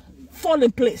better fall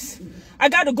in place. I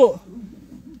gotta go.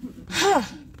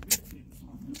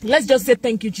 Let's just say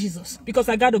thank you, Jesus, because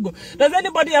I gotta go. Does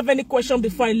anybody have any question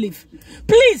before I leave?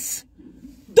 Please,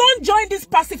 don't join these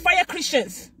pacifier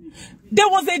Christians. There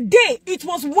was a day, it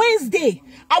was Wednesday.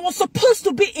 I was supposed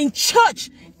to be in church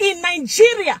in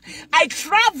Nigeria. I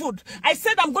traveled. I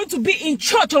said I'm going to be in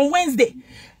church on Wednesday.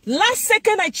 Last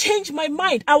second, I changed my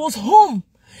mind. I was home.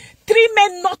 3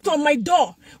 men knocked on my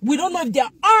door. We don't know if they're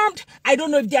armed. I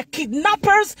don't know if they're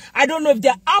kidnappers. I don't know if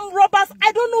they're armed robbers.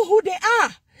 I don't know who they are.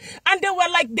 And they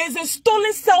were like, there's a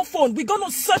stolen cell phone. We're going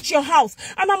to search your house.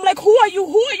 And I'm like, who are you?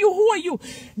 Who are you? Who are you?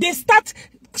 They start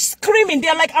screaming.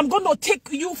 They're like, I'm going to take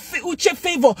you, Uche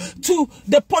Favor, to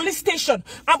the police station.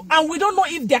 And we don't know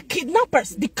if they're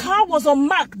kidnappers. The car was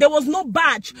unmarked. There was no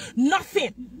badge.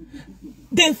 Nothing.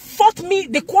 They fought me.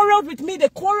 They quarreled with me. They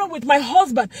quarreled with my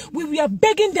husband. We were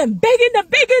begging them.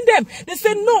 They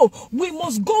said, no, we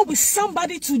must go with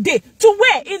somebody today. To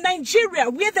where? In Nigeria,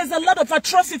 where there's a lot of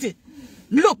atrocity.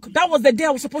 Look, that was the day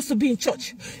I was supposed to be in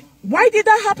church. Why did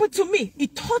that happen to me?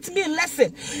 It taught me a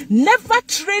lesson. Never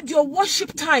trade your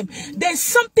worship time. There's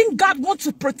something God wants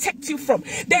to protect you from.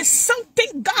 There's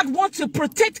something God wants to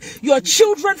protect your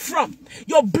children from,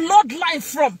 your bloodline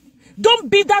from.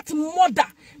 Don't be that mother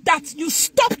that you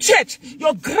stop church.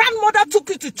 Your grandmother took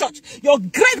you to church. Your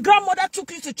great-grandmother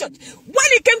took you to church. When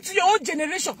it came to your own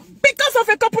generation, because of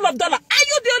a couple of dollars, are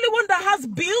you the only one that has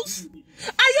bills?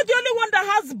 Are you the only one that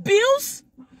has bills?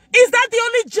 Is that the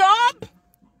only job?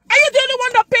 Are you the only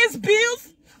one that pays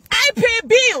bills? I pay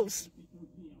bills.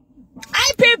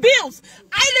 I pay bills.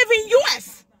 I live in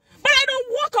US, but I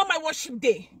don't work on my worship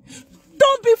day.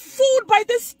 Don't be fooled by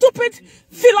these stupid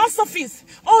philosophies.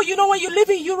 Oh, you know, when you live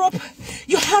in Europe,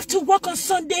 you have to work on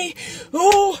Sunday.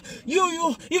 Oh,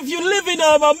 if you live in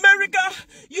America,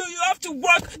 you have to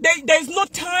work. There's no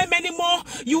time anymore.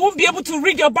 You won't be able to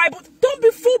read your Bible. Don't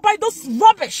be fooled by those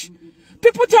rubbish.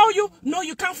 People tell you, no,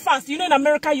 you can't fast. You know, in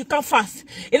America, you can't fast.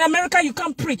 In America, you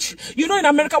can't preach. You know, in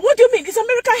America, what do you mean? Is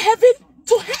America heaven?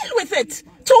 To hell with it.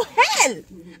 To hell.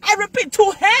 I repeat,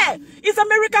 to hell. Is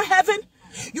America heaven?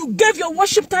 You gave your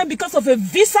worship time because of a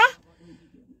visa?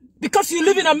 Because you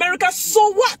live in America?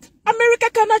 So what? America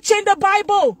cannot change the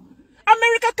Bible.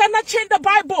 America cannot change the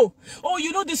Bible. Oh,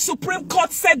 you know, the Supreme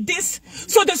Court said this.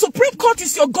 So the Supreme Court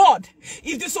is your God.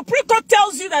 If the Supreme Court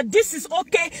tells you that this is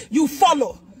okay, you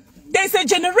follow. There's a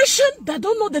generation that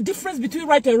don't know the difference between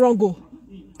right and wrong. Oh.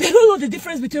 They don't know the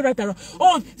difference between right and wrong.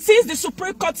 Oh, since the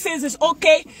Supreme Court says it's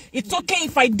okay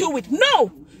if I do it.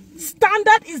 No.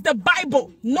 Standard is the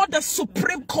Bible, not the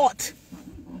Supreme Court.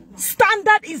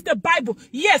 Standard is the Bible.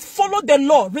 Yes, follow the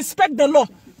law, respect the law.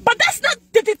 But that's not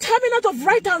the determinant of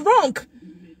right and wrong.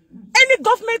 Any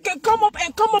government can come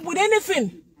up with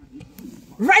anything.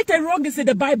 Right and wrong is in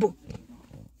the Bible.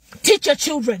 Teach your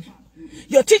children.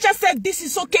 Your teacher said this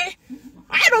is okay.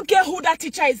 I don't care who that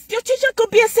teacher is. Your teacher could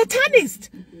be a satanist.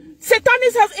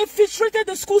 Satanist has infiltrated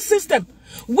the school system.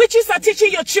 Witches are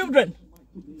teaching your children.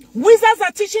 Wizards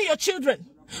are teaching your children.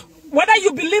 Whether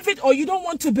you believe it or you don't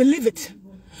want to believe it.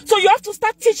 So you have to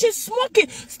start teaching small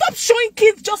kids. Stop showing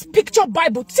kids just picture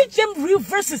Bible. Teach them real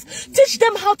verses. Teach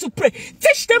them how to pray.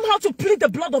 Teach them how to plead the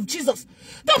blood of Jesus.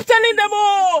 Stop telling them,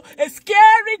 oh, a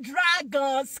scary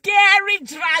dragon, scary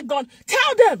dragon.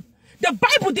 Tell them. The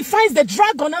Bible defines the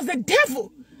dragon as the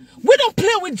devil. We don't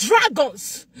play with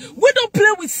dragons. We don't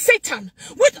play with Satan.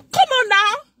 Come on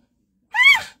now.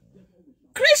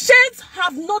 Christians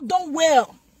have not done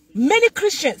well. Many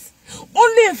Christians,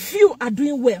 only a few are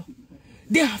doing well.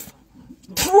 They have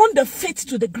thrown the faith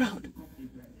to the ground.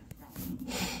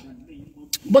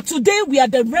 But today we are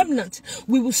the remnant.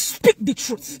 We will speak the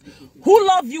truth. Who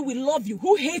love you will love you.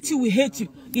 Who hate you will hate you.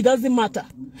 It doesn't matter.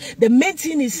 The main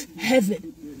thing is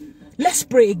heaven. Let's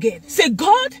pray again. Say,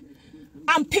 God,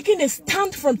 I'm taking a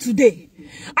stand from today.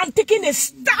 I'm taking a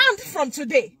stand from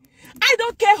today. I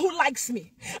don't care who likes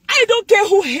me. I don't care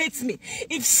who hates me.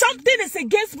 If something is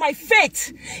against my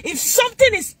faith, if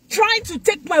something is trying to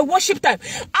take my worship time,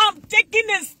 I'm taking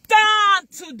a stand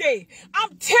today.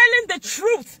 I'm telling the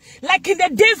truth. Like in the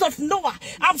days of Noah,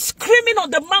 I'm screaming on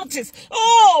the mountains.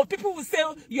 Oh, people will say,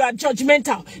 you are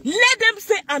judgmental. Let them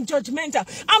say I'm judgmental.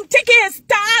 I'm taking a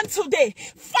stand today.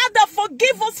 Father,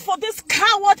 forgive us for this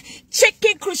coward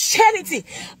chicken Christianity.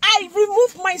 I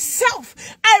remove myself.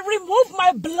 I remove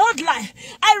my bloodline.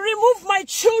 I remove my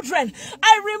children.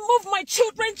 I remove my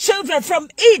children from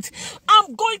it.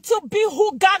 I'm going to be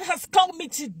who God has called me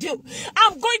to do.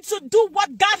 I'm going to do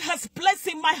what God has placed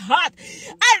in my heart.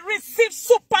 I receive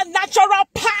supernatural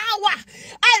power.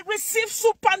 I receive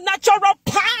supernatural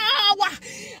power.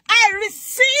 I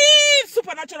receive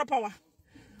supernatural power.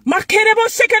 Makerebo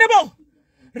shekerebo.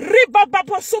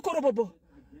 Ribababo sokorobobo.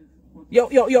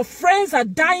 Your friends are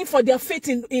dying for their faith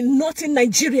in northern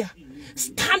Nigeria.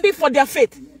 Standing for their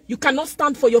faith. You cannot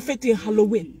stand for your faith in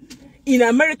Halloween. In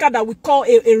America that we call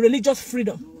a religious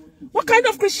freedom. What kind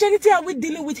of Christianity are we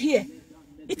dealing with here?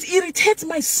 It irritates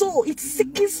my soul. It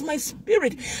sickens my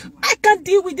spirit. I can't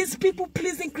deal with this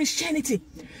people-pleasing Christianity.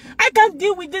 I can't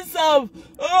deal with this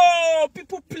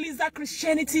people-pleaser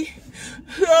Christianity.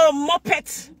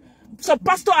 Muppet. So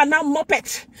pastors are now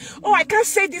muppet. Oh, I can't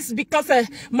say this because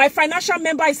my financial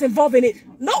member is involved in it.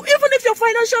 No, even if your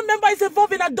financial member is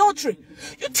involved in adultery,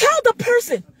 you tell the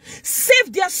person,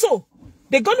 save their soul.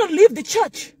 They're going to leave the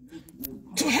church.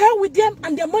 To hell with them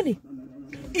and their money.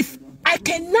 If I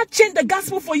cannot change the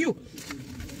gospel for you,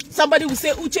 somebody will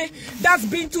say, Uche, that's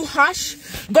being too harsh.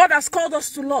 God has called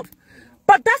us to love.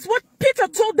 But that's what Peter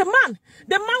told the man.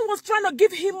 The man was trying to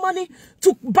give him money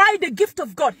to buy the gift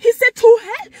of God. He said, to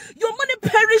hell, your money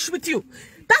perish with you.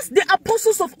 That's the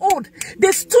apostles of old.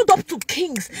 They stood up to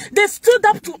kings. They stood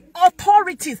up to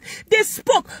authorities. They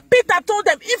spoke. Peter told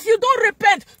them, if you don't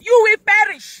repent, you will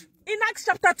perish. In Acts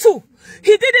chapter 2,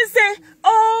 he didn't say,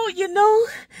 oh, you know,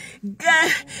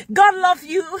 God loves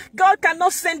you. God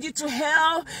cannot send you to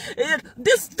hell.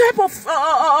 This type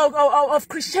of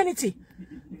Christianity,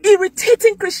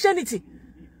 irritating Christianity,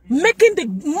 making the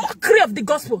mockery of the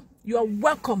gospel. You are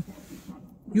welcome.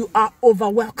 You are over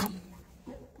welcome.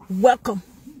 Welcome.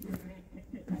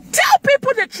 Tell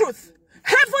people the truth.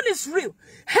 Heaven is real.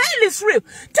 Hell is real.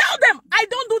 Tell them, I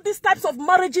don't do these types of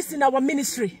marriages in our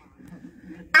ministry.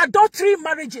 Adultery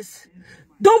marriages.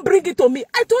 Don't bring it to me.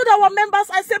 I told our members,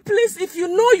 I said, please, if you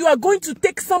know you are going to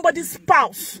take somebody's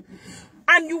spouse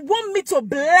and you want me to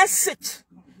bless it,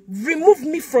 remove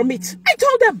me from it. I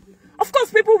told them. Of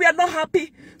course, people were not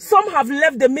happy. Some have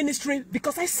left the ministry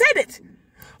because I said it.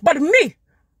 But me,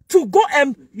 to go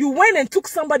and you went and took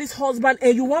somebody's husband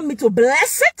and you want me to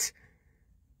bless it?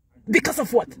 Because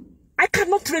of what? I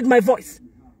cannot trade my voice.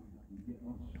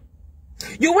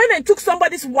 You went and took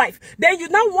somebody's wife. Then you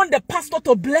now want the pastor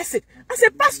to bless it. I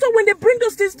said, pastor, when they bring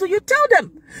those things to you, tell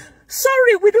them,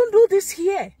 sorry, we don't do this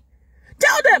here.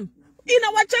 Tell them, in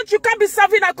our church, you can't be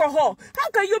serving alcohol. How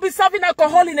can you be serving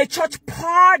alcohol in a church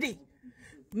party?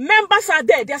 Members are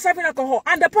there, they are serving alcohol.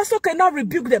 And the pastor cannot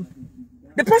rebuke them.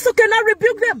 The pastor cannot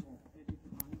rebuke them.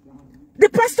 The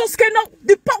pastors cannot,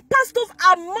 the pastors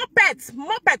are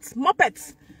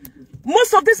muppets.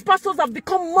 Most of these pastors have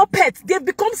become muppets. They've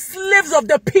become slaves of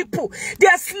the people. They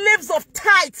are slaves of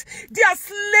tithes. They are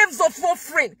slaves of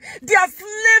offering. They are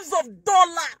slaves of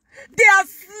dollar. They are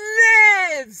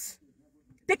slaves.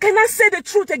 They cannot say the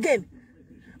truth again.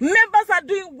 Members are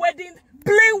doing wedding,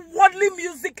 playing worldly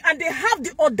music, and they have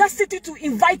the audacity to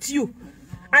invite you.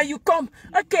 And you come,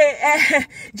 okay,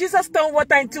 Jesus turned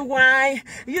water into wine.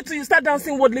 You start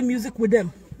dancing worldly music with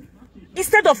them.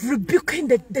 Instead of rebuking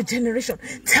the generation,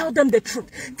 tell them the truth.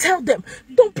 Tell them,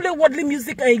 don't play worldly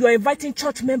music and you are inviting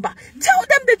church member. Tell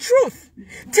them the truth.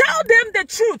 Tell them the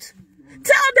truth.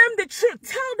 Tell them the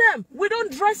truth. Tell them, we don't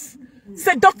dress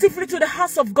seductively to the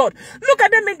house of God. Look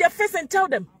at them in their face and tell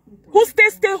them, who stay,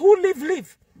 who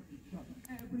live.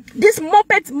 This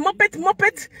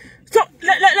muppet. So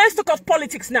let's talk of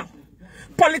politics now.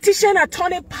 Politicians are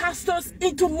turning pastors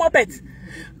into muppets.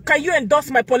 Can you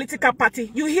endorse my political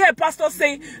party? You hear a pastor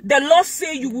say, the Lord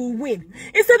say you will win.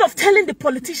 Instead of telling the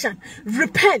politician,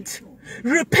 repent,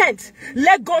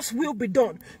 let God's will be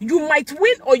done. You might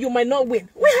win or you might not win.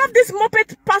 We have these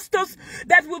muppet pastors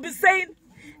that will be saying,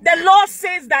 the Lord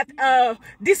says that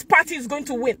this party is going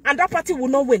to win and that party will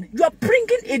not win. You are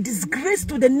bringing a disgrace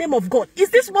to the name of God. Is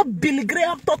this what Billy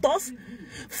Graham taught us?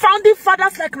 Founding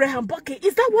fathers like Reinhard Bonnke,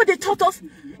 is that what they taught us?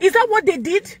 Is that what they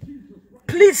did?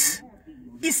 Please.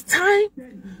 It's time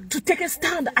to take a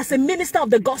stand as a minister of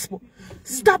the gospel.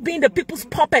 Stop being the people's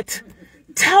puppet.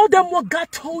 Tell them what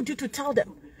God told you to tell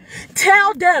them.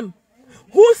 Tell them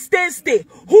Who stays, stay.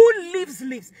 Who lives,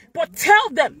 lives. But tell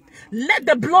them, let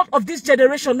the blood of this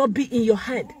generation not be in your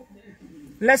hand.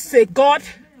 Let's say, God,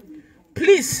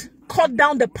 please cut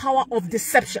down the power of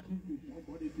deception.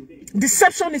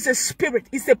 Deception is a spirit.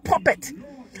 It's a puppet.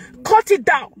 Cut it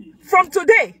down. From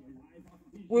today,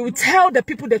 we will tell the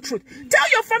people the truth.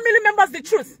 Tell your family members the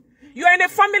truth. You are in a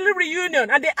family reunion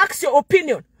and they ask your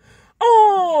opinion.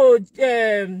 Oh,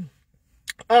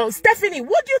 Stephanie,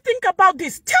 what do you think about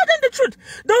this? Tell them the truth.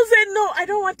 Don't say, no, I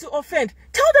don't want to offend.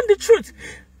 Tell them the truth.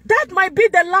 That might be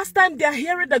the last time they're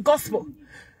hearing the gospel.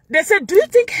 They said, do you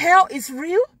think hell is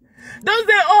real? Don't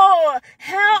say, oh,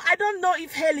 hell, I don't know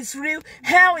if hell is real.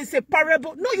 Hell is a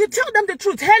parable. No, you tell them the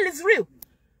truth. Hell is real.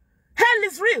 Hell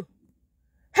is real.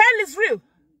 Hell is real.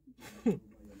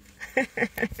 Hell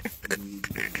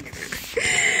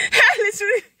is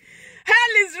real.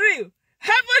 Hell is real.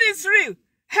 Heaven is real.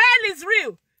 Hell is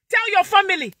real. Tell your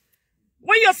family.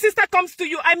 When your sister comes to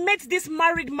you, I met this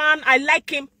married man. I like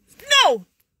him. No.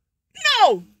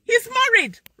 No. He's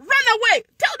married. Run away.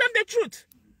 Tell them the truth.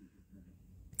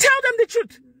 Tell them the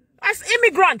truth. As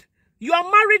immigrant, you are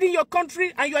married in your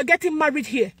country and you are getting married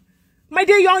here. My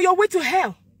dear, you're on your way to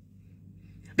hell.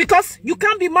 Because you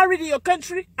can't be married in your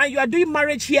country and you are doing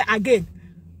marriage here again.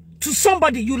 To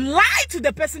somebody, you lie to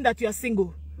the person that you are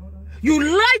single. You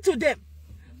lie to them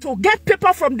to get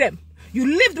paper from them. You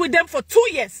lived with them for 2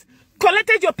 years,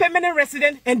 collected your permanent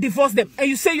residence and divorced them. And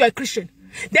you say you are a Christian.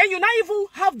 Then you not even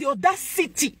have the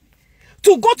audacity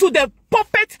to go to the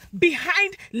puppet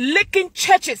behind leaking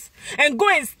churches and go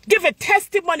and give a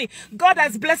testimony. God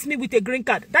has blessed me with a green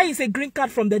card. That is a green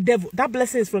card from the devil. That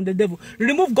blessing is from the devil.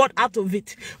 Remove God out of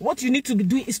it. What you need to be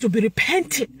doing is to be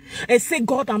repenting and say,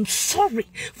 God, I'm sorry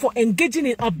for engaging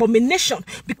in abomination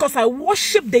because I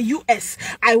worship the US.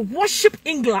 I worship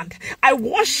England. I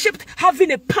worshipped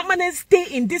having a permanent stay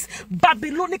in these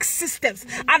Babylonic systems.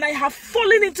 And I have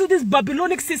fallen into this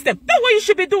Babylonic system. That's what you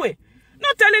should be doing.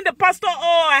 Not telling the pastor,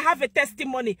 oh, I have a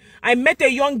testimony. I met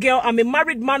a young girl. I'm a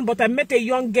married man, but I met a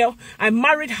young girl. I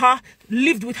married her,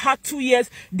 lived with her 2 years,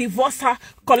 divorced her,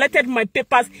 collected my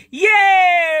papers.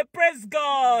 Yay! Praise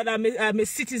God. I'm a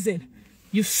citizen.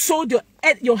 You sold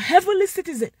your heavenly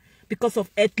citizen because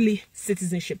of earthly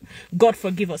citizenship. God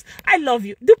forgive us. I love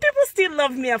you. Do people still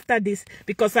love me after this?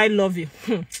 Because I love you.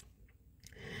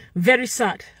 Very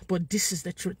sad, but this is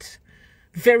the truth.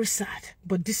 Very sad,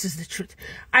 but this is the truth.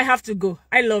 I have to go.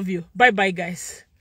 I love you. Bye-bye, guys.